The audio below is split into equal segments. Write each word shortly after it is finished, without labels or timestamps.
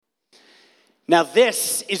Now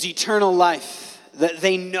this is eternal life, that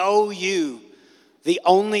they know you, the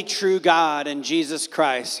only true God, and Jesus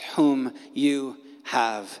Christ, whom you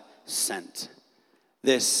have sent.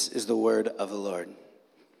 This is the word of the Lord.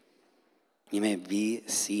 You may be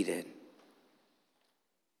seated.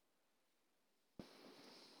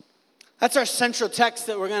 That's our central text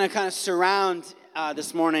that we're going to kind of surround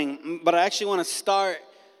this morning. But I actually want to start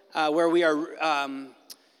where we are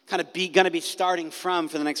going to be starting from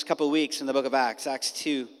for the next couple of weeks in the book of Acts, Acts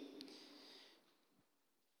 2.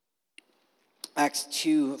 Acts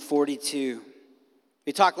 2:42.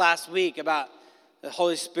 We talked last week about the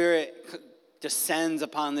Holy Spirit descends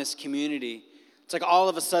upon this community. It's like all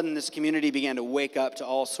of a sudden this community began to wake up to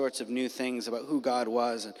all sorts of new things about who God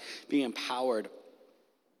was and being empowered.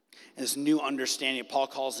 And this new understanding, Paul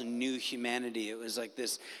calls a new humanity. It was like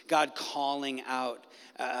this God calling out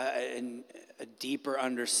a deeper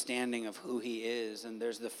understanding of who he is. And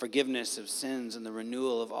there's the forgiveness of sins and the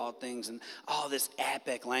renewal of all things. And all this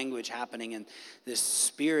epic language happening. And this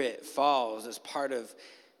Spirit falls as part of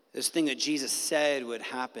this thing that Jesus said would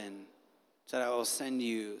happen. Said, I will send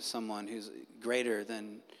you someone who's greater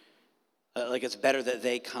than, it's better that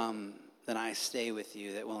they come than I stay with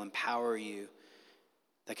you, that will empower you,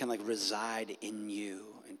 that can reside in you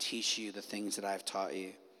and teach you the things that I've taught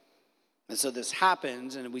you. And so this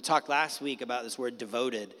happens, and we talked last week about this word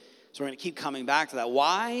devoted. So we're going to keep coming back to that.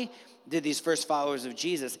 Why did these first followers of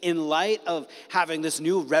Jesus, in light of having this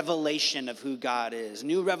new revelation of who God is,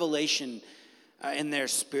 new revelation in their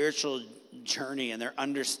spiritual journey and their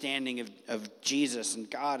understanding of Jesus and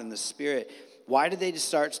God and the Spirit, why did they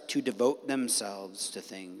start to devote themselves to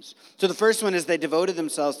things? So the first one is they devoted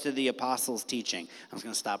themselves to the apostles' teaching. I'm just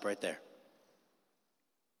going to stop right there.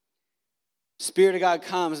 Spirit of God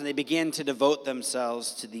comes and they begin to devote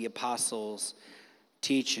themselves to the apostles'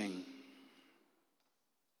 teaching.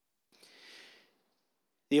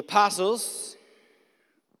 The apostles,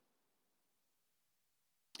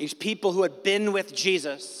 these people who had been with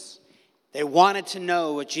Jesus, they wanted to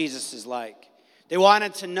know what Jesus is like. They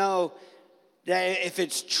wanted to know that if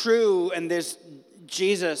it's true and this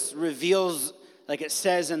Jesus reveals, like it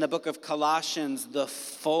says in the book of Colossians, the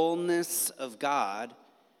fullness of God,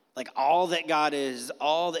 like all that God is,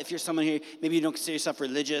 if you're someone here, maybe you don't consider yourself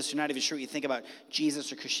religious, you're not even sure what you think about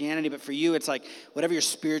Jesus or Christianity, but for you it's like whatever your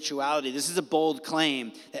spirituality, this is a bold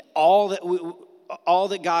claim that all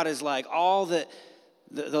that God is like, all that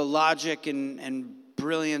the logic and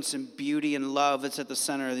brilliance and beauty and love that's at the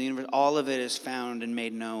center of the universe, all of it is found and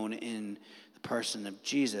made known in the person of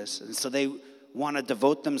Jesus. And so they want to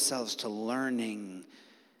devote themselves to learning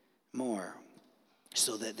more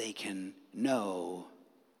so that they can know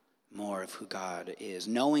more of who God is.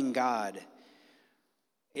 Knowing God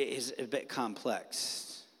is a bit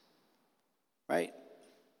complex, right?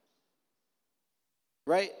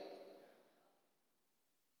 Right?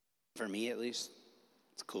 For me, at least.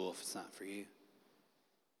 It's cool if it's not for you.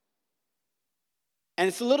 And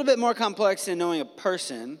it's a little bit more complex than knowing a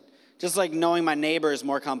person, just like knowing my neighbor is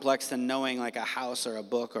more complex than knowing like a house or a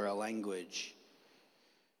book or a language.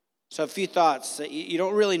 So a few thoughts. You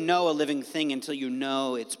don't really know a living thing until you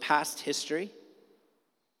know its past history,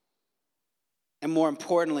 and more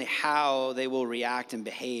importantly, how they will react and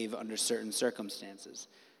behave under certain circumstances.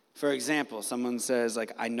 For example, someone says,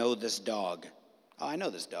 I know this dog. Oh, I know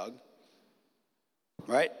this dog.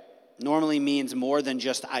 Right? Normally means more than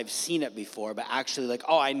just I've seen it before, but actually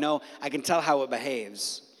I can tell how it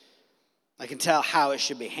behaves. I can tell how it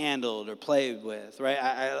should be handled or played with,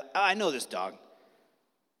 right? I know this dog.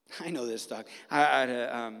 I know this dog. I had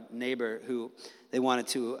a neighbor who they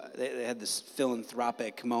had this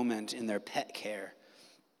philanthropic moment in their pet care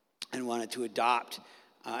and wanted to adopt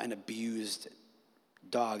an abused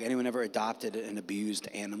dog. Anyone ever adopted an abused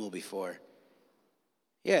animal before?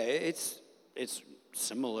 Yeah, it's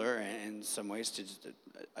similar in some ways to just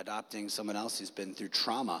adopting someone else who's been through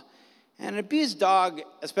trauma. And an abused dog,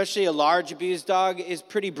 especially a large abused dog, is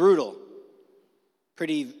pretty brutal,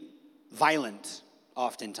 pretty violent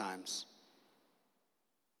oftentimes,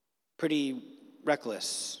 pretty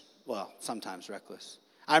reckless. Well, sometimes reckless.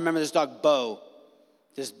 I remember this dog, Bo,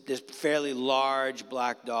 this fairly large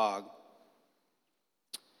black dog.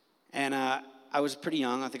 And I was pretty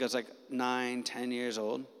young. I think I was 9, 10 years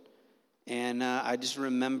old. And I just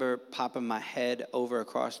remember popping my head over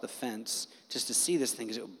across the fence just to see this thing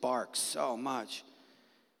because it would bark so much.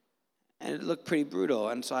 And it looked pretty brutal,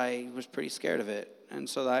 and so I was pretty scared of it. And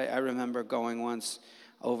so I remember going once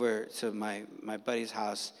over to my buddy's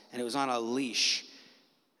house, and it was on a leash.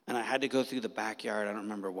 And I had to go through the backyard. I don't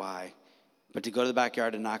remember why. But to go to the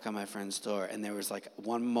backyard and knock on my friend's door, and there was like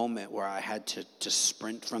one moment where I had to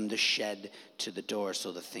sprint from the shed to the door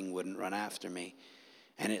so the thing wouldn't run after me.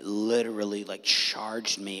 And it literally like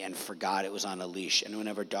charged me and forgot it was on a leash. And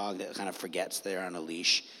whenever a dog that kind of forgets they're on a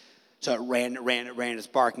leash, so it ran, it's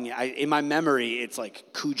barking. In my memory, it's like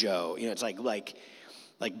Cujo. It's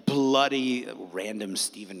like bloody, random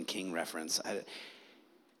Stephen King reference.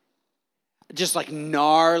 Just like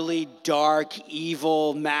gnarly, dark,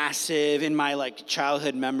 evil, massive. In my like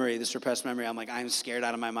childhood memory, this repressed memory, I'm like, I'm scared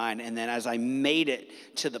out of my mind. And then as I made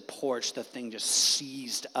it to the porch, the thing just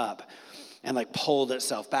seized up and like pulled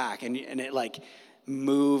itself back. And it like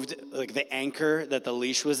moved, like the anchor that the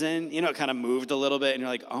leash was in, it kind of moved a little bit. And you're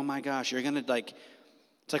like, oh my gosh, you're going to like,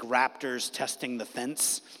 it's like raptors testing the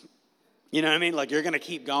fence. You know what I mean? Like you're going to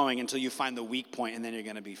keep going until you find the weak point and then you're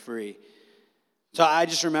going to be free. So I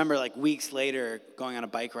just remember like weeks later going on a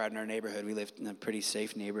bike ride in our neighborhood. We lived in a pretty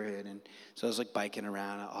safe neighborhood. And so I was like biking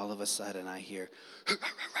around. And all of a sudden I hear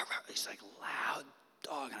this like loud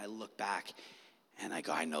dog. And I look back and I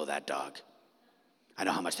go, I know that dog. I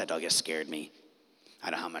know how much that dog has scared me. I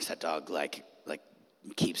know how much that dog like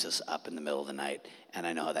keeps us up in the middle of the night. And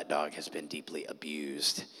I know that dog has been deeply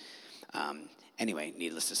abused. Anyway,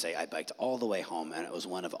 needless to say, I biked all the way home. And it was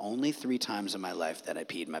one of only 3 times in my life that I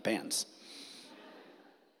peed my pants.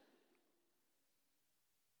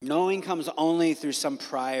 Knowing comes only through some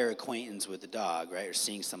prior acquaintance with the dog, right? Or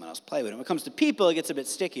seeing someone else play with it. When it comes to people, it gets a bit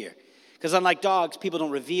stickier. Because unlike dogs, people don't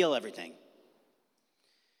reveal everything.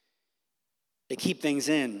 They keep things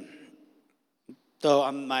in. So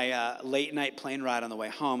on my late night plane ride on the way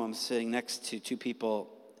home, I'm sitting next to 2 people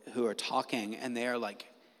who are talking, and they're like,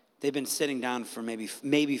 they've been sitting down for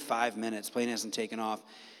maybe 5 minutes. Plane hasn't taken off.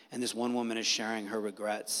 And this one woman is sharing her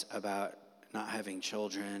regrets about not having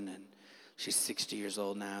children, and she's 60 years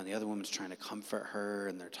old now, and the other woman's trying to comfort her,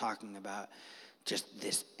 and they're talking about just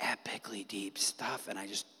this epically deep stuff. And I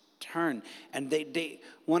just turned, and they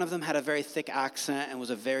one of them had a very thick accent and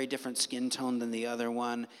was a very different skin tone than the other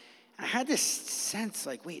one. And I had this sense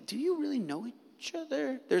like, wait, do you really know each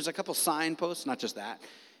other? There's a couple signposts, not just that.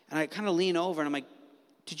 And I kind of lean over, and I'm like,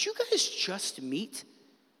 did you guys just meet?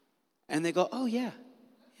 And they go, oh, yeah.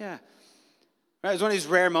 Right, it was one of these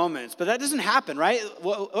rare moments, but that doesn't happen, right?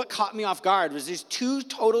 What caught me off guard was these 2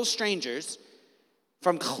 total strangers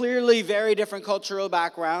from clearly very different cultural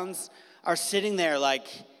backgrounds are sitting there like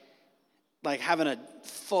having a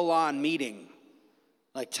full-on meeting.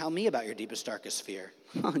 Like, tell me about your deepest, darkest fear.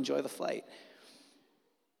 I'll enjoy the flight.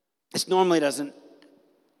 This normally doesn't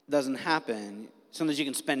happen. Sometimes you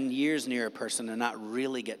can spend years near a person and not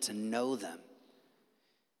really get to know them.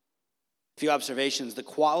 A few observations. The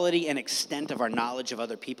quality and extent of our knowledge of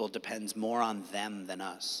other people depends more on them than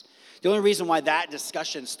us. The only reason why that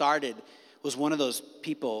discussion started was one of those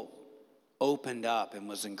people opened up and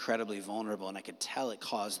was incredibly vulnerable, and I could tell it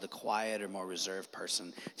caused the quiet or more reserved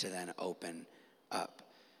person to then open up.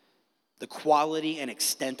 The quality and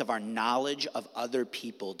extent of our knowledge of other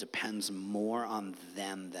people depends more on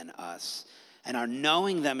them than us. And our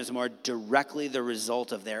knowing them is more directly the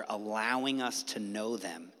result of their allowing us to know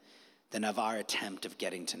them than of our attempt of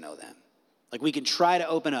getting to know them. Like we can try to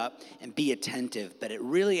open up and be attentive, but it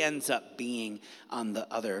really ends up being on the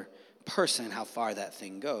other person how far that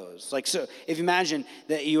thing goes. Like, so if you imagine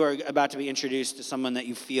that you are about to be introduced to someone that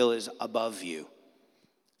you feel is above you.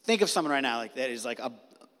 Think of someone right now like that is like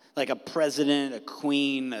a president, a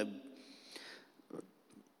queen,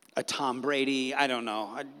 a Tom Brady, I don't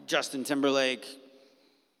know, a Justin Timberlake,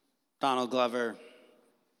 Donald Glover.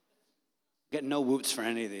 Get no whoops for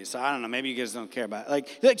any of these. So I don't know. Maybe you guys don't care about it.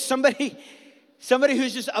 Like somebody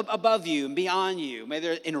who's just above you and beyond you. Maybe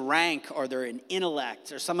they're in rank or they're in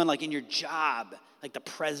intellect or someone like in your job, like the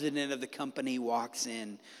president of the company walks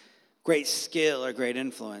in. Great skill or great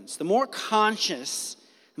influence. The more conscious,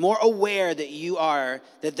 more aware that you are,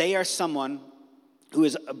 that they are someone who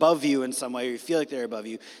is above you in some way, or you feel like they're above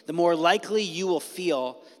you, the more likely you will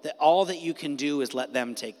feel that all that you can do is let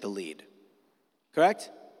them take the lead. Correct?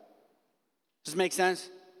 Does this make sense?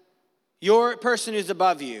 Your person who's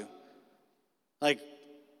above you,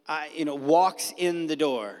 walks in the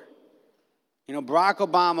door. Barack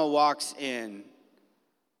Obama walks in.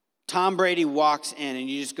 Tom Brady walks in, and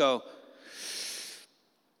you just go,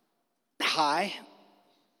 hi.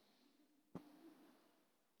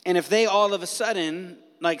 And if they all of a sudden,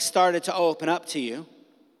 started to open up to you,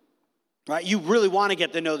 right? You really want to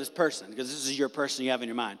get to know this person because this is your person you have in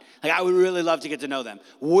your mind. I would really love to get to know them.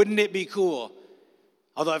 Wouldn't it be cool?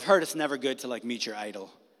 Although I've heard it's never good to meet your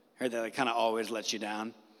idol. Heard that it kind of always lets you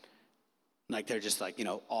down. Like they're just like,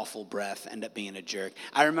 awful breath, end up being a jerk.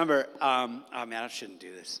 I remember, oh man, I shouldn't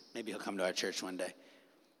do this. Maybe he'll come to our church one day.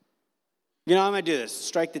 I'm going to do this.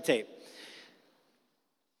 Strike the tape.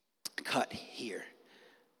 Cut here.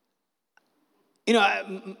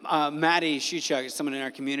 Maddie Shuchuk, someone in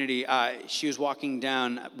our community, she was walking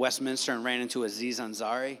down Westminster and ran into Aziz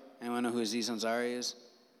Ansari. Anyone know who Aziz Ansari is?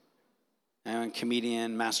 Anyone?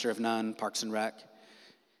 Comedian, master of none, Parks and Rec.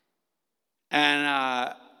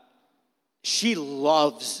 And she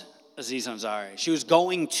loves Aziz Ansari. She was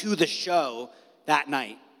going to the show that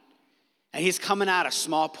night. And he's coming out of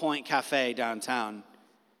Small Point Cafe downtown.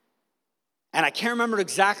 And I can't remember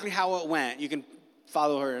exactly how it went. You can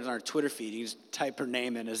follow her on our Twitter feed. You just type her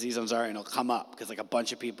name in, Aziz Ansari, and it'll come up because like a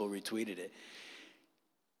bunch of people retweeted it.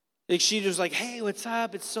 Like she was like, hey, what's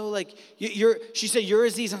up? It's so like, she said, you're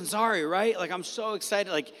Aziz Ansari, right? Like, I'm so excited.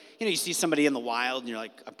 Like, you see somebody in the wild and you're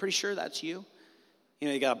like, I'm pretty sure that's you.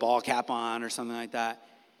 You got a ball cap on or something like that.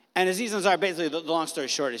 And Aziz Ansari, basically, the long story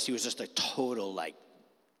short is he was just a total like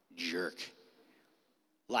jerk.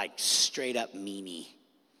 Like straight up meanie.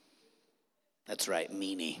 That's right,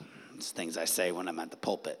 meanie. It's things I say when I'm at the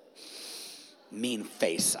pulpit. Mean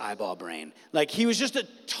face, eyeball brain. Like he was just a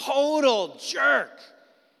total jerk.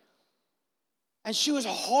 And she was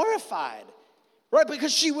horrified, right?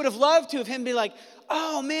 Because she would have loved to have him be like,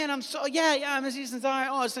 oh man, I'm Aziz Ansari.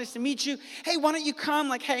 Oh, it's nice to meet you. Hey, why don't you come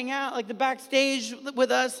like hang out like the backstage with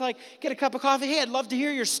us, like get a cup of coffee. Hey, I'd love to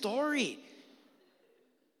hear your story.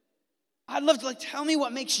 I'd love to like tell me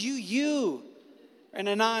what makes you you in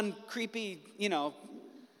a non-creepy,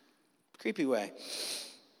 creepy way.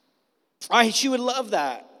 All right, she would love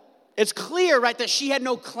that. It's clear, right, that she had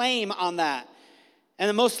no claim on that. And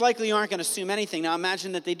then most likely you aren't going to assume anything. Now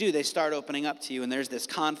imagine that they do. They start opening up to you and there's this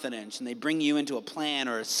confidence and they bring you into a plan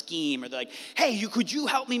or a scheme or they're like, hey, could you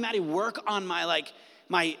help me, Maddie, work on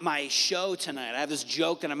my show tonight? I have this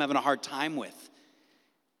joke that I'm having a hard time with.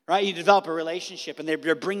 Right? You develop a relationship and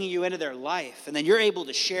they're bringing you into their life and then you're able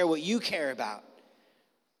to share what you care about.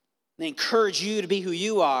 They encourage you to be who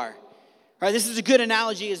you are. Right? This is a good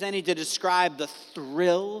analogy as any to describe the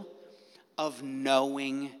thrill of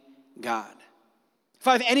knowing God. If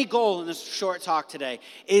I have any goal in this short talk today,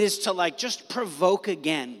 it is to just provoke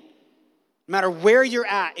again, no matter where you're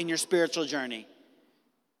at in your spiritual journey,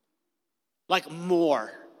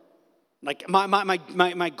 more.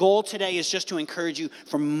 My goal today is just to encourage you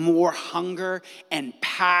for more hunger and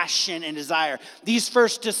passion and desire. These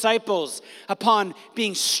first disciples, upon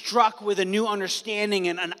being struck with a new understanding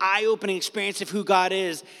and an eye-opening experience of who God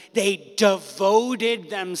is, they devoted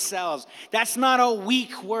themselves. That's not a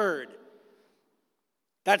weak word.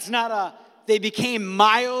 That's not they became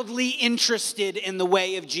mildly interested in the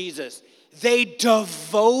way of Jesus. They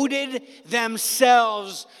devoted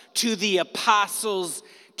themselves to the apostles'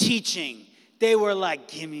 teaching. They were like,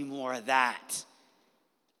 give me more of that.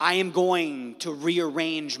 I am going to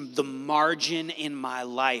rearrange the margin in my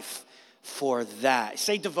life for that.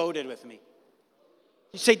 Say devoted with me.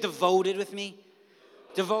 You say devoted with me?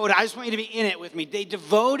 Devoted. I just want you to be in it with me. They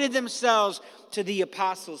devoted themselves to the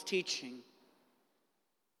apostles' teaching.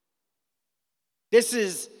 This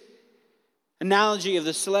is analogy of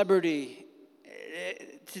the celebrity.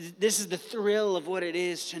 This is the thrill of what it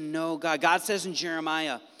is to know God. God says in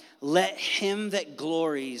Jeremiah, let him that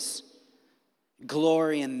glories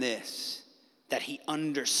glory in this, that he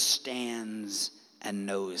understands and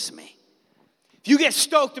knows me. If you get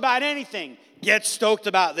stoked about anything, get stoked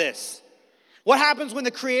about this. What happens when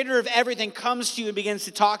the creator of everything comes to you and begins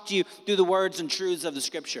to talk to you through the words and truths of the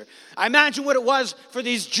scripture? I imagine what it was for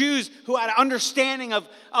these Jews who had an understanding of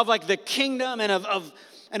the kingdom and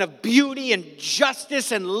of beauty and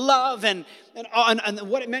justice and love and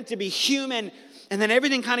what it meant to be human. And then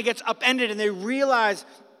everything kind of gets upended and they realize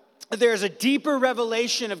that there's a deeper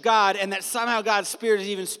revelation of God and that somehow God's Spirit is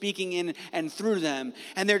even speaking in and through them.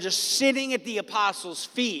 And they're just sitting at the apostles'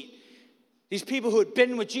 feet. These people who had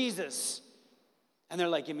been with Jesus. And they're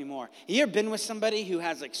like, give me more. You ever been with somebody who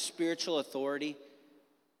has spiritual authority?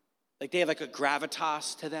 Like they have a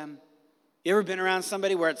gravitas to them? You ever been around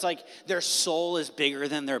somebody where it's like their soul is bigger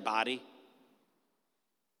than their body?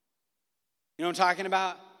 You know what I'm talking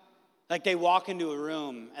about? Like they walk into a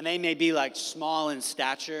room and they may be small in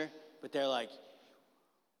stature, but they're like,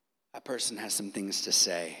 that person has some things to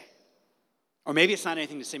say. Or maybe it's not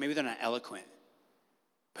anything to say. Maybe they're not eloquent.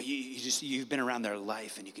 But you've been around their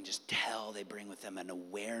life and you can just tell they bring with them an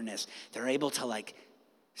awareness. They're able to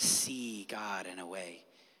see God in a way,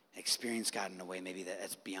 experience God in a way maybe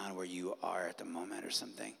that's beyond where you are at the moment or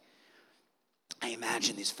something. I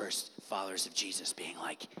imagine these first followers of Jesus being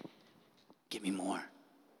like, give me more.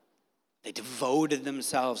 They devoted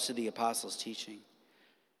themselves to the apostles' teaching.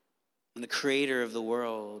 When the creator of the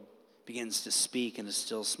world begins to speak in a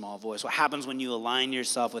still small voice. What happens when you align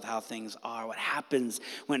yourself with how things are? What happens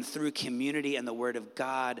when through community and the word of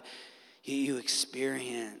God, you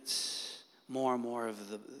experience more and more of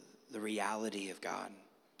the reality of God?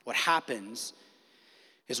 What happens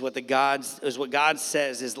is what God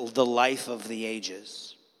says is the life of the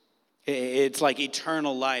ages. It's like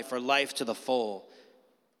eternal life or life to the full.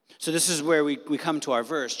 So this is where we come to our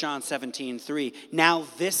verse, John 17:3. Now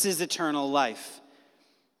this is eternal life.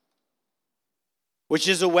 Which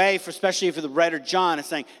is a way, especially for the writer John, it's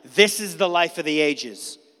saying, this is the life of the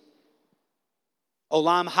ages.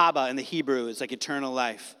 Olam haba in the Hebrew is like eternal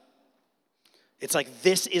life. It's like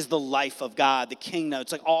this is the life of God, the kingdom.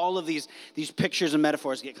 It's like all of these pictures and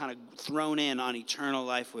metaphors get kind of thrown in on eternal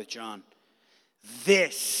life with John.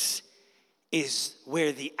 This is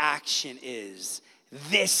where the action is.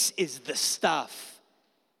 This is the stuff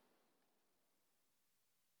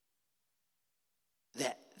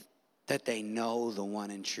that they know the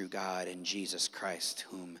one and true God and Jesus Christ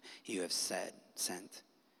whom you have sent.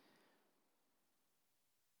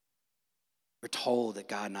 We're told that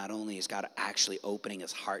God not only is God actually opening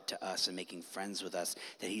his heart to us and making friends with us,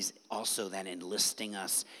 that he's also then enlisting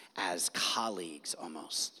us as colleagues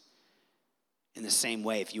almost. In the same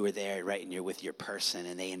way, if you were there, right, and you're with your person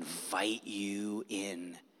and they invite you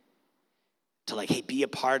in to like, hey, be a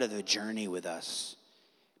part of the journey with us.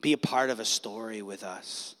 Be a part of a story with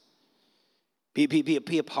us. Be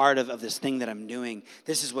a part of this thing that I'm doing.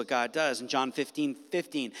 This is what God does. In John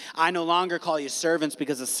 15:15, I no longer call you servants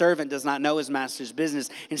because a servant does not know his master's business.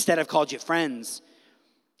 Instead, I've called you friends.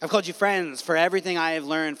 I've called you friends, for everything I have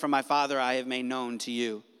learned from my Father I have made known to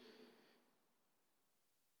you.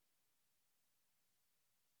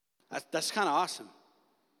 That's kind of awesome.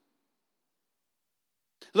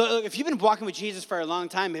 Look, if you've been walking with Jesus for a long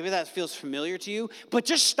time, maybe that feels familiar to you, but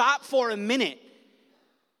just stop for a minute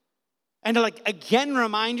and to again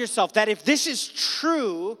remind yourself that if this is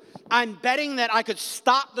true, I'm betting that I could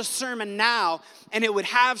stop the sermon now and it would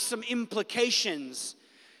have some implications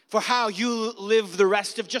for how you live the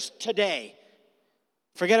rest of just today.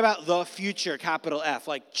 Forget about the future, capital F,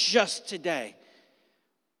 just today.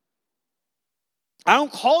 I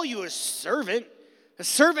don't call you a servant. A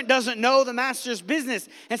servant doesn't know the master's business.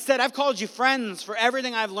 Instead, I've called you friends, for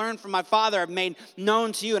everything I've learned from my Father I've made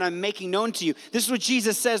known to you and I'm making known to you. This is what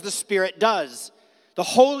Jesus says the Spirit does. The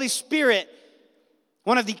Holy Spirit,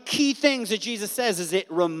 one of the key things that Jesus says is it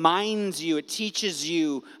reminds you, it teaches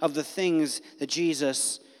you of the things that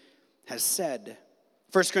Jesus has said.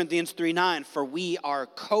 1 Corinthians 3:9, for we are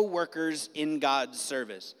co-workers in God's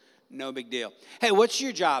service. No big deal. Hey, what's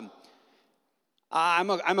your job? I'm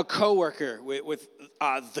a co-worker with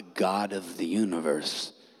the God of the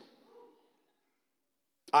universe.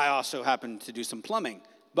 I also happen to do some plumbing,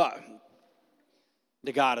 but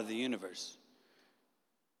the God of the universe.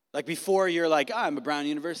 Before you're I'm a Brown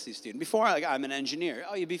University student. Before I'm an engineer.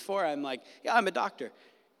 Before I'm I'm a doctor.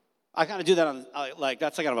 I kind of do that on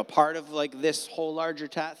that's kind of a part of this whole larger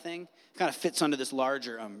thing. It kind of fits under this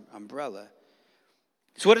larger umbrella.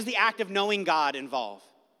 So what does the act of knowing God involve?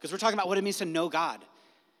 Because we're talking about what it means to know God.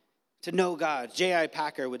 To know God. J.I.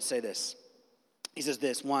 Packer would say this. He says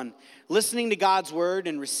this, 1, listening to God's word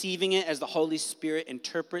and receiving it as the Holy Spirit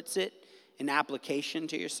interprets it in application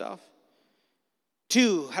to yourself.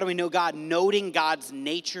 2, how do we know God? Noting God's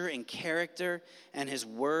nature and character and his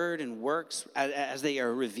word and works as they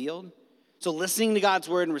are revealed. So listening to God's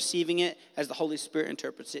word and receiving it as the Holy Spirit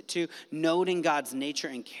interprets it. 2, noting God's nature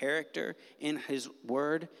and character in his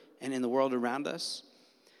word and in the world around us.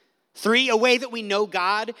 3, a way that we know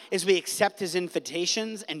God is we accept his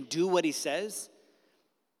invitations and do what he says.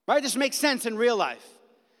 Right? This makes sense in real life.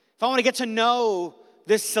 If I want to get to know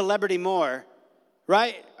this celebrity more,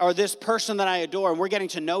 right? Or this person that I adore, and we're getting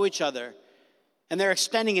to know each other, and they're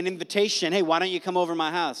extending an invitation, hey, why don't you come over to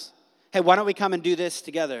my house? Hey, why don't we come and do this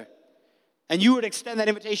together? And you would extend that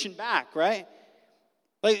invitation back, right?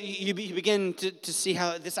 You begin to see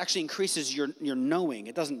how this actually increases your knowing.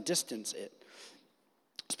 It doesn't distance it.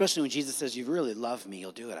 Especially when Jesus says, you really love me,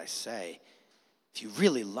 you'll do what I say. If you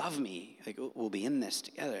really love me, we'll be in this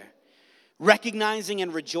together. Recognizing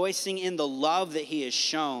and rejoicing in the love that he has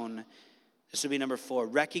shown. This would be number 4.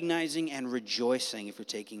 Recognizing and rejoicing, if you're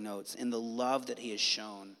taking notes, in the love that he has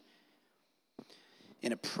shown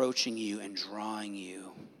in approaching you and drawing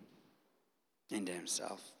you into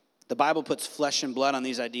himself. The Bible puts flesh and blood on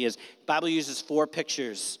these ideas. The Bible uses 4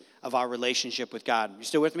 pictures of our relationship with God. You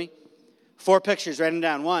still with me? 4 pictures, write them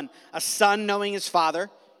down. 1, a son knowing his father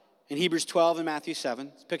in Hebrews 12 and Matthew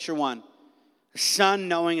 7. It's picture 1. A son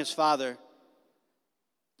knowing his father.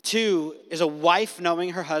 2 is a wife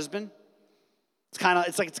knowing her husband. It's kind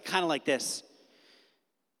of like this.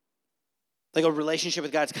 Like a relationship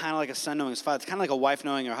with God, it's kind of like a son knowing his father. It's kind of like a wife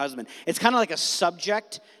knowing her husband. It's kind of like a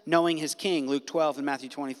subject knowing his king, Luke 12 and Matthew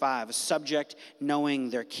 25. A subject knowing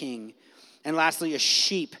their king. And lastly, a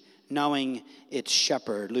sheep knowing its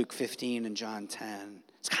shepherd, Luke 15 and John 10.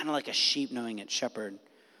 It's kind of like a sheep knowing its shepherd.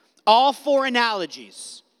 All 4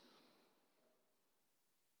 analogies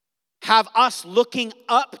have us looking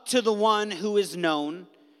up to the one who is known,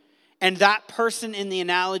 and that person in the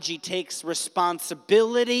analogy takes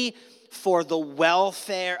responsibility for the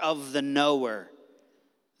welfare of the knower.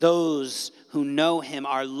 Those who know him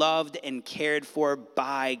are loved and cared for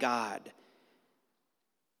by God.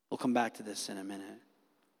 We'll come back to this in a minute.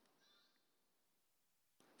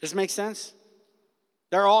 Does this make sense?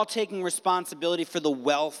 They're all taking responsibility for the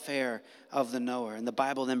welfare of the knower. And the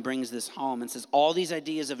Bible then brings this home and says all these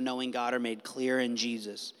ideas of knowing God are made clear in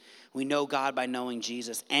Jesus. We know God by knowing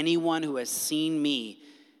Jesus. Anyone who has seen me,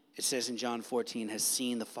 it says in John 14, has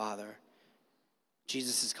seen the Father.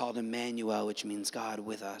 Jesus is called Emmanuel, which means God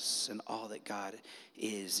with us. And all that God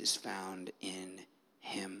is found in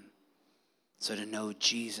him. So to know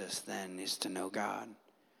Jesus then is to know God.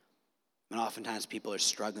 And oftentimes people are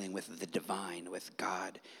struggling with the divine, with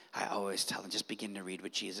God. I always tell them, just begin to read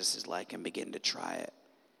what Jesus is like and begin to try it.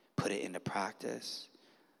 Put it into practice.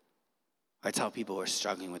 I tell people who are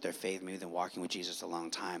struggling with their faith, maybe they're walking with Jesus a long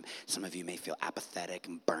time. Some of you may feel apathetic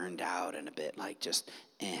and burned out and a bit like just,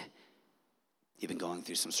 You've been going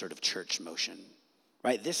through some sort of church motion,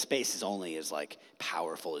 right? This space is only as like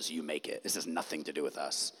powerful as you make it. This has nothing to do with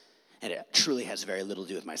us. And it truly has very little to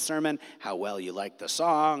do with my sermon, how well you like the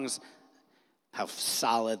songs, how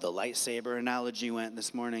solid the lightsaber analogy went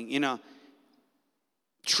this morning. You know,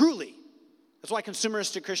 truly. That's why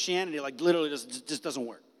consumeristic Christianity like literally just doesn't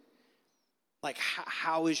work. Like,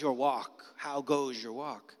 how is your walk? How goes your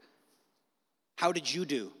walk? How did you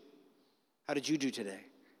do? How did you do today?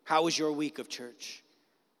 How was your week of church?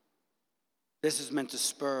 This is meant to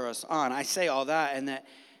spur us on. I say all that and that,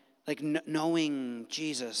 like, knowing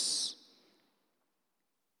Jesus,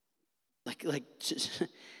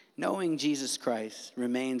 knowing Jesus Christ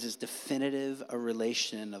remains as definitive a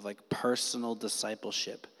relation of like personal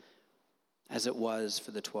discipleship as it was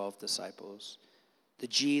for the 12 disciples. The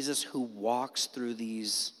Jesus who walks through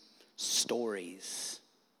these stories.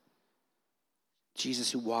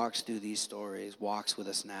 Jesus who walks through these stories walks with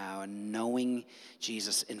us now, and knowing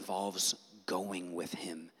Jesus involves going with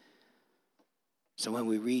him. So when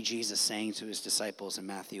we read Jesus saying to his disciples in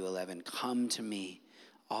Matthew 11, "Come to me,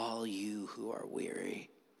 all you who are weary,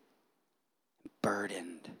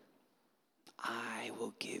 burdened, I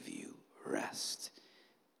will give you rest."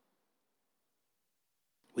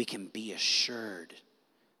 We can be assured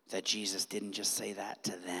that Jesus didn't just say that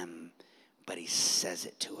to them, but he says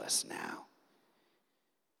it to us now.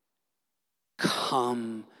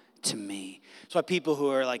 Come to me. That's why people who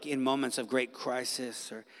are like in moments of great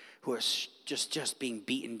crisis or who are just being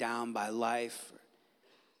beaten down by life,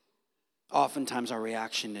 oftentimes our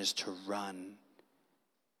reaction is to run.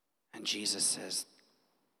 And Jesus says,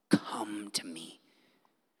 come to me.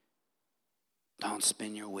 Don't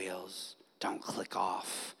spin your wheels. Don't click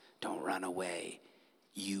off. Don't run away.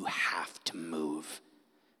 You have to move.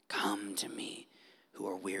 Come to me who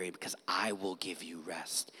are weary, because I will give you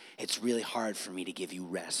rest. It's really hard for me to give you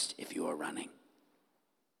rest if you are running.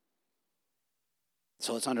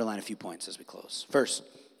 So let's underline a few points as we close. First,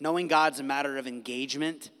 knowing God's a matter of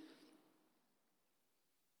engagement.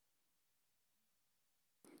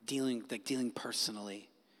 Dealing personally.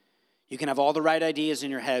 You can have all the right ideas in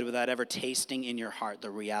your head without ever tasting in your heart the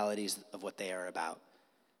realities of what they are about.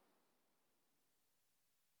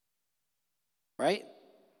 Right?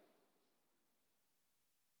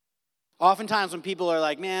 Oftentimes when people are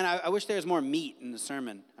like, man, I wish there was more meat in the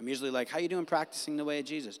sermon. I'm usually like, how you doing practicing the way of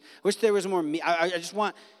Jesus? I wish there was more meat. I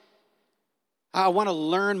want to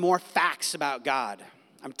learn more facts about God.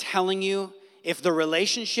 I'm telling you, if the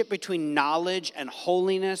relationship between knowledge and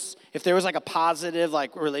holiness, if there was like a positive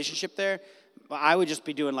like relationship there, I would just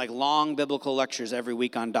be doing like long biblical lectures every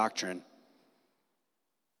week on doctrine.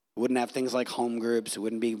 Wouldn't have things like home groups.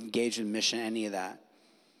 Wouldn't be engaged in mission, any of that.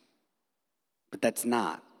 But that's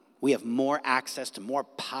not. We have more access to more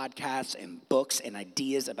podcasts and books and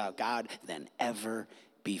ideas about God than ever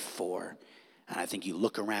before. And I think you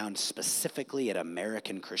look around specifically at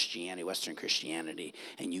American Christianity, Western Christianity,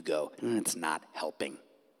 and you go, it's not helping.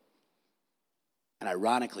 And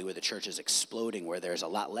ironically, where the church is exploding, where there's a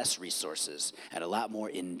lot less resources and a lot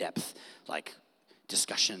more in-depth, like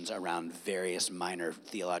discussions around various minor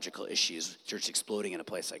theological issues, church exploding in a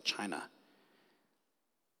place like China.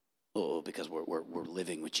 Oh, because we're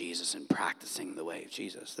living with Jesus and practicing the way of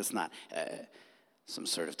Jesus. That's not some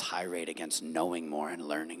sort of tirade against knowing more and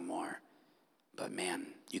learning more. But man,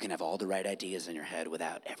 you can have all the right ideas in your head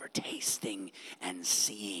without ever tasting and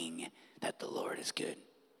seeing that the Lord is good.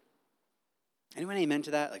 Anyone amen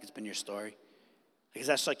to that? Like it's been your story? Like, is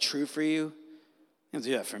that like true for you? You don't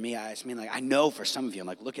do that for me. I mean, like, I know for some of you, I'm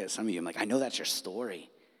like, look at some of you, I'm like, I know that's your story.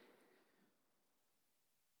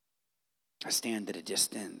 I stand at a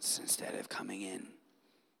distance instead of coming in.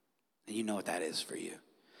 And you know what that is for you.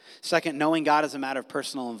 Second, knowing God is a matter of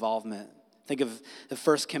personal involvement. Think of the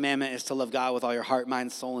first commandment is to love God with all your heart,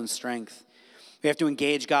 mind, soul, and strength. We have to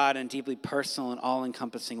engage God in deeply personal and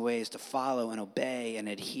all-encompassing ways to follow and obey and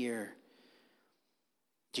adhere.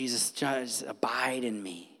 Jesus says, abide in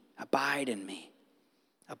me, abide in me,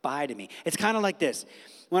 abide in me. It's kind of like this.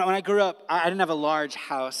 When I grew up, I didn't have a large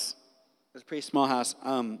house. It was a pretty small house.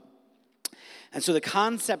 And so the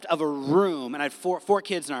concept of a room, and I had four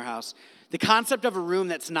kids in our house, the concept of a room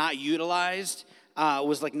that's not utilized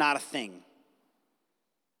was like not a thing.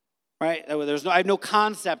 Right? I had no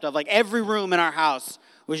concept of like every room in our house.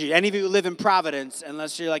 Any of you who live in Providence,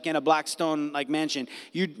 unless you're like in a Blackstone like mansion,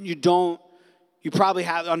 you probably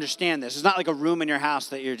understand this. It's not like a room in your house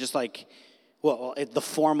that you're just like, the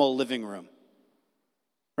formal living room.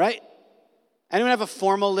 Right? Anyone have a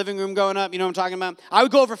formal living room going up? You know what I'm talking about? I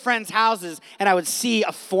would go over friends' houses and I would see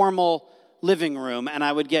a formal living room and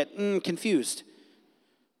I would get confused.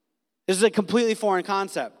 This is a completely foreign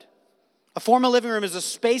concept. A formal living room is a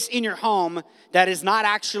space in your home that is not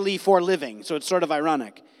actually for living. So it's sort of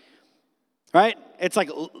ironic. Right? It's like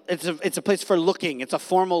it's a place for looking. It's a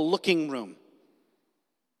formal looking room.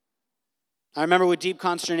 I remember with deep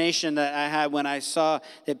consternation that I had when I saw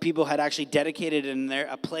that people had actually dedicated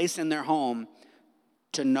a place in their home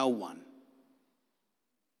to no one.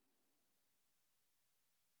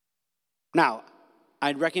 Now,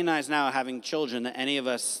 I recognize now having children that any of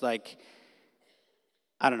us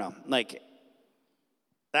I don't know,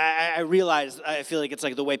 I realize, I feel like it's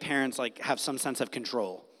like the way parents have some sense of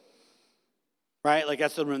control. Right? Like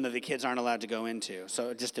that's the room that the kids aren't allowed to go into.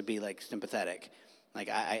 So just to be sympathetic.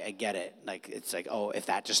 I get it. It's like, oh, if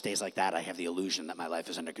that just stays like that, I have the illusion that my life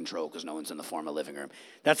is under control because no one's in the formal living room.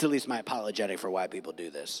 That's at least my apologetic for why people do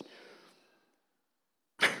this.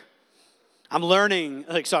 I'm learning,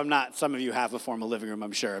 so I'm not, some of you have a formal living room,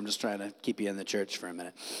 I'm sure. I'm just trying to keep you in the church for a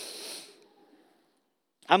minute.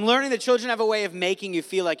 I'm learning that children have a way of making you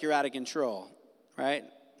feel like you're out of control, right?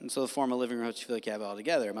 And so the formal living room helps you feel like you have it all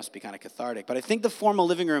together. It must be kind of cathartic. But I think the formal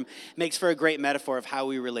living room makes for a great metaphor of how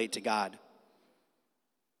we relate to God.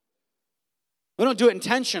 We don't do it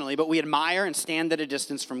intentionally, but we admire and stand at a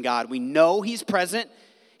distance from God. We know He's present.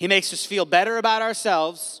 He makes us feel better about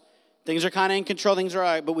ourselves. Things are kind of in control, things are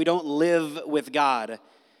all right, but we don't live with God.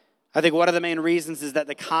 I think one of the main reasons is that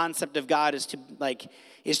the concept of God is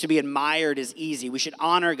to be admired is easy. We should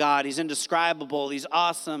honor God. He's indescribable. He's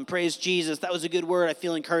awesome. Praise Jesus. That was a good word. I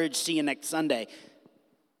feel encouraged. See you next Sunday.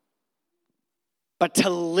 But to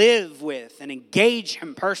live with and engage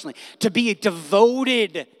Him personally, to be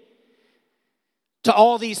devoted to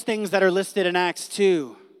all these things that are listed in Acts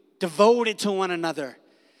 2, devoted to one another,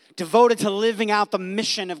 devoted to living out the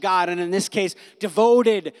mission of God, and in this case,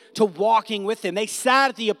 devoted to walking with Him. They sat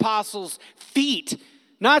at the apostles' feet,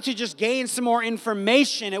 not to just gain some more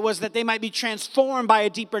information. It was that they might be transformed by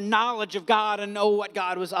a deeper knowledge of God and know what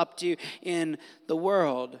God was up to in the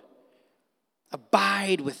world.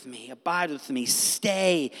 Abide with me,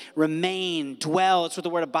 stay, remain, dwell. That's what the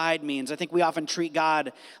word abide means. I think we often treat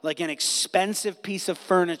God like an expensive piece of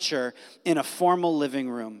furniture in a formal living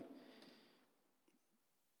room.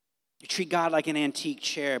 You treat God like an antique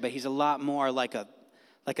chair, but He's a lot more like a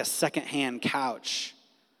secondhand couch.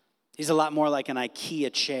 He's a lot more like an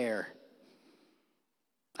IKEA chair.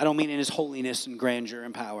 I don't mean in His holiness and grandeur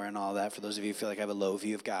and power and all that, for those of you who feel like I have a low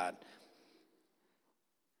view of God.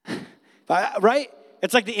 Right?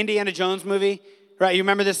 It's like the Indiana Jones movie, right? You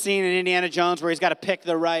remember this scene in Indiana Jones where he's got to pick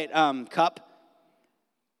the right cup?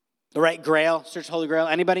 The right grail, search the Holy Grail.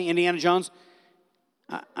 Anybody? Indiana Jones?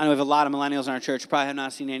 I know we have a lot of millennials in our church who probably have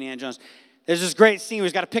not seen Indiana Jones. There's this great scene where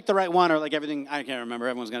he's got to pick the right one or everything, I can't remember,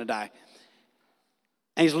 everyone's going to die.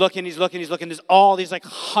 And he's looking. There's all these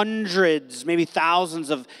hundreds, maybe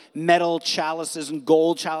thousands of metal chalices and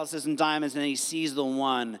gold chalices and diamonds, and then he sees the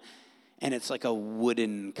one, and it's like a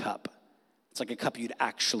wooden cup. It's like a cup you'd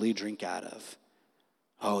actually drink out of.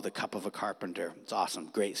 Oh, the cup of a carpenter. It's awesome.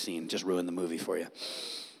 Great scene. Just ruined the movie for you.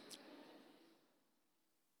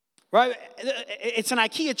 right? It's an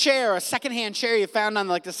IKEA chair, a secondhand chair you found on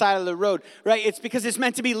like the side of the road, right? It's because it's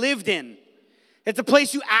meant to be lived in. It's a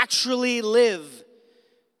place you actually live.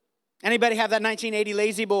 Anybody have that 1980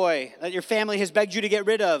 Lazy Boy that your family has begged you to get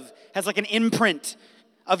rid of? Has like an imprint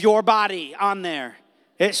of your body on there.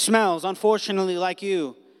 It smells, unfortunately, like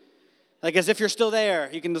you. Like as if you're still there.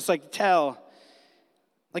 You can just like tell.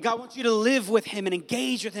 Like God wants you to live with him and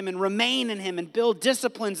engage with him and remain in him and build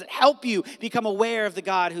disciplines that help you become aware of the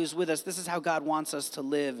God who's with us. This is how God wants us to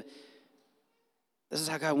live. This is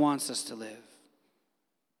how God wants us to live.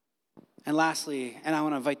 And lastly, and I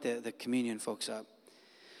want to invite the communion folks up,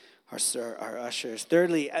 our ushers.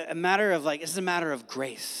 Thirdly, this is a matter of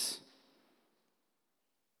grace.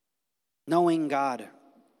 Knowing God.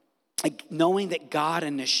 Like knowing that God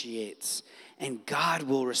initiates and God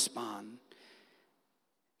will respond.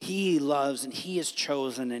 He loves and he is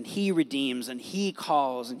chosen and he redeems and he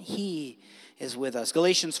calls and he is with us.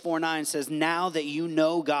 Galatians 4:9 says, now that you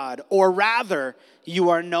know God, or rather you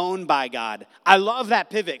are known by God. I love that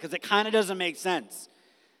pivot because it kind of doesn't make sense.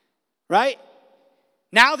 Right?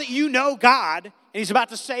 Now that you know God, and he's about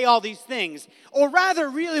to say all these things, or rather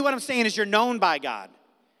really what I'm saying is you're known by God.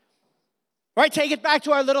 Right? Take it back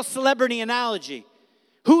to our little celebrity analogy.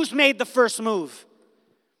 Who's made the first move?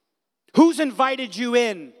 Who's invited you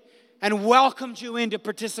in and welcomed you in to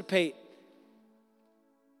participate?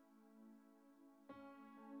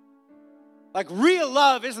 Like real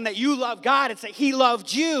love isn't that you love God, it's that he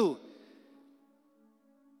loved you.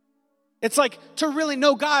 It's like to really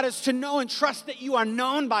know God is to know and trust that you are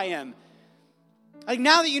known by him. Like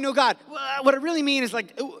now that you know God, what it really means is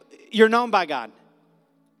like you're known by God.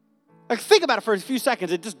 Like think about it for a few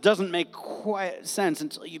seconds. It just doesn't make quite sense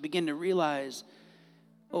until you begin to realize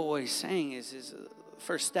what he's saying is the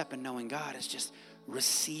first step in knowing God is just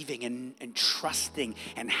receiving and trusting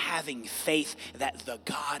and having faith that the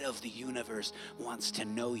God of the universe wants to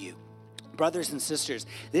know you. Brothers and sisters,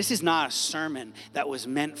 this is not a sermon that was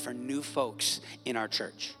meant for new folks in our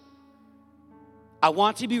church. I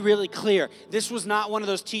want to be really clear. This was not one of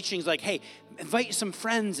those teachings like, hey, invite some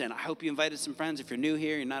friends in. I hope you invited some friends. If you're new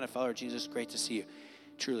here, you're not a follower of Jesus, great to see you,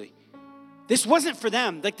 truly. This wasn't for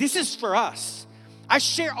them. Like, this is for us. I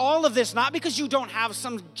share all of this not because you don't have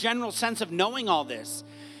some general sense of knowing all this.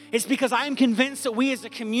 It's because I am convinced that we as a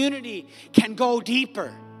community can go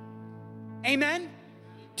deeper. Amen?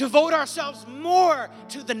 Devote ourselves more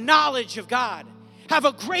to the knowledge of God. Have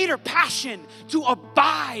a greater passion to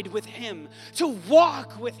abide with him, to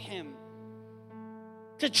walk with him,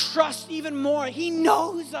 to trust even more. He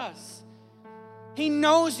knows us. He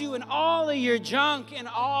knows you in all of your junk and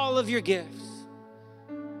all of your gifts.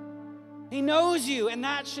 He knows you, and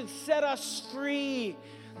that should set us free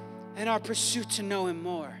in our pursuit to know him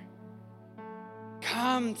more.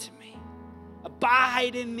 Come to me.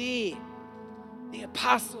 Abide in me. The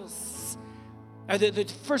apostles, or the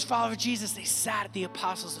first follower of Jesus, they sat at the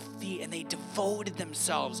apostles' feet and they devoted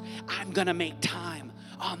themselves. I'm going to make time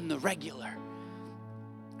on the regular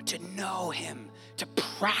to know him, to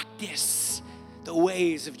practice the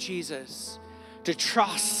ways of Jesus, to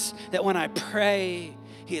trust that when I pray,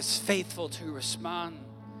 he is faithful to respond,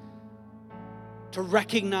 to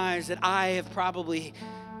recognize that I have probably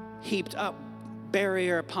heaped up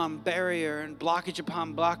barrier upon barrier and blockage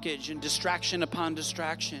upon blockage and distraction upon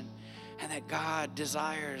distraction, and that God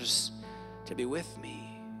desires to be with me.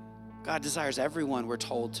 God desires everyone, we're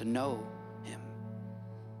told, to know him.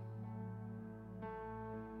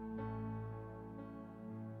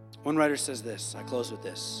 One writer says this. I close with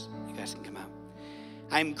this. You guys can come out.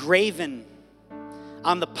 I'm graven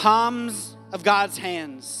on the palms of God's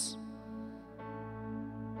hands.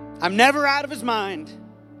 I'm never out of his mind.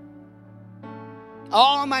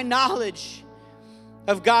 All my knowledge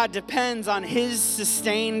of God depends on his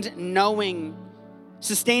sustained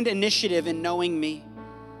initiative in knowing me.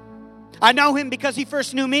 I know him because he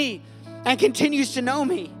first knew me and continues to know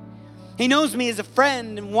me. He knows me as a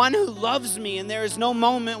friend and one who loves me, and there is no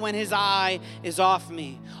moment when his eye is off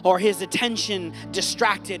me or his attention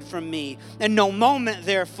distracted from me, and no moment,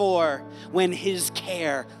 therefore, when his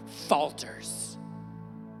care falters.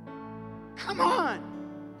 Come on.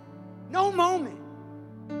 No moment.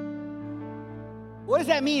 What does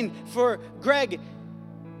that mean for Greg,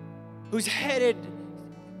 who's headed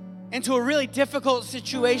into a really difficult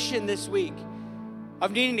situation this week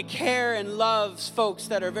of needing to care and love folks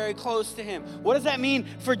that are very close to him? What does that mean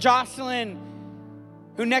for Jocelyn,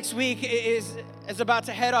 who next week is about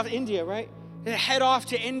to head off to India, right? To head off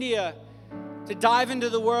to India to dive into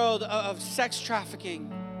the world of sex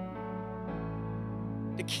trafficking,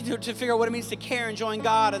 to figure out what it means to care and join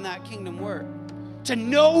God in that kingdom work. To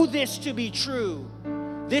know this to be true,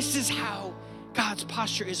 This is how God's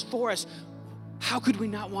posture is for us. How could we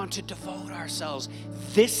not want to devote ourselves?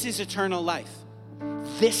 This is eternal life.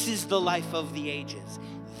 This is the life of the ages.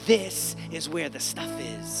 This is where the stuff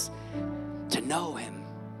is. To know him,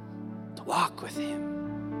 to walk with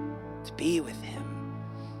him, to be with him.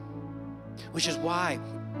 Which is why,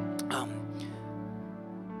 I'm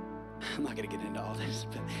not going to get into all this,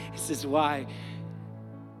 but this is why,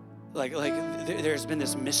 there's been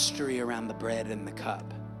this mystery around the bread and the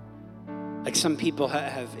cup. Like some people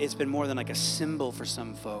have, it's been more than like a symbol for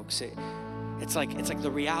some folks. It's like the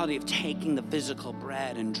reality of taking the physical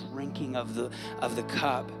bread and drinking of the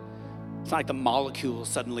cup. It's not like the molecules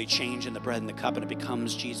suddenly change in the bread and the cup and it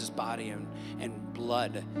becomes Jesus' body and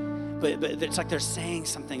blood. But it's like they're saying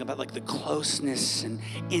something about like the closeness and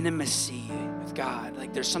intimacy with God.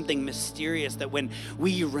 Like there's something mysterious that when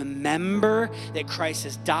we remember that Christ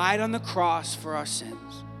has died on the cross for our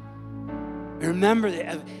sins, remember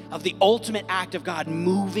of the ultimate act of God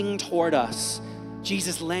moving toward us,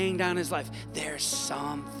 Jesus laying down his life. There's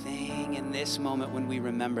something in this moment when we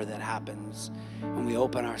remember that happens, when we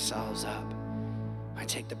open ourselves up. I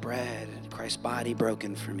take the bread, Christ's body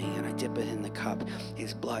broken for me, and I dip it in the cup,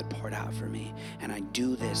 his blood poured out for me. And I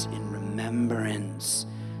do this in remembrance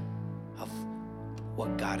of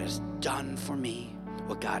what God has done for me,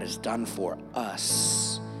 what God has done for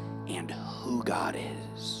us, and who God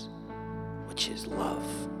is, which is love.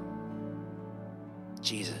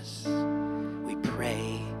 Jesus, we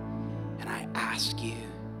pray, and I ask you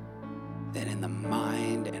that in the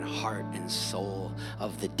mind and heart and soul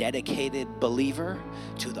of the dedicated believer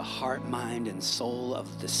to the heart, mind, and soul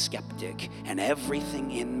of the skeptic and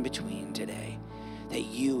everything in between today, that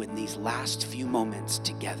you in these last few moments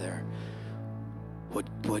together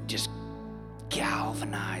would just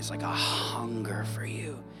galvanize like a hunger for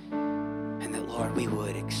you. And that, Lord, we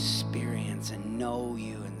would experience and know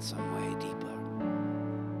you in some way deeper.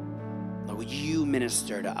 Lord, would you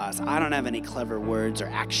minister to us? I don't have any clever words or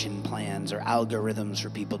action plans or algorithms for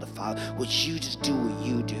people to follow. Would you just do what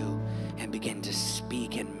you do and begin to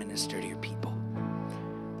speak and minister to your people?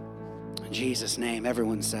 In Jesus' name,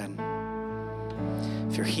 everyone said.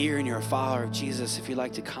 If you're here and you're a follower of Jesus, if you'd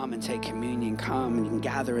like to come and take communion, come and you can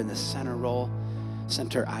gather in the center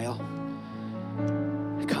aisle.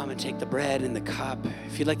 Come and take the bread and the cup.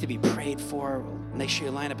 If you'd like to be prayed for, make sure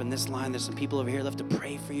you line up in this line. There's some people over here left to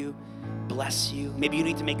pray for you, bless you. Maybe you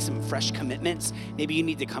need to make some fresh commitments. Maybe you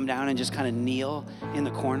need to come down and just kind of kneel in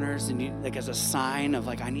the corners and like as a sign of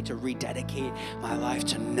like, I need to rededicate my life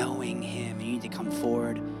to knowing him. You need to come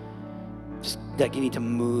forward. Just like you need to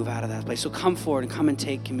move out of that place. So come forward and come and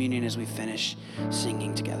take communion as we finish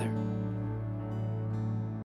singing together.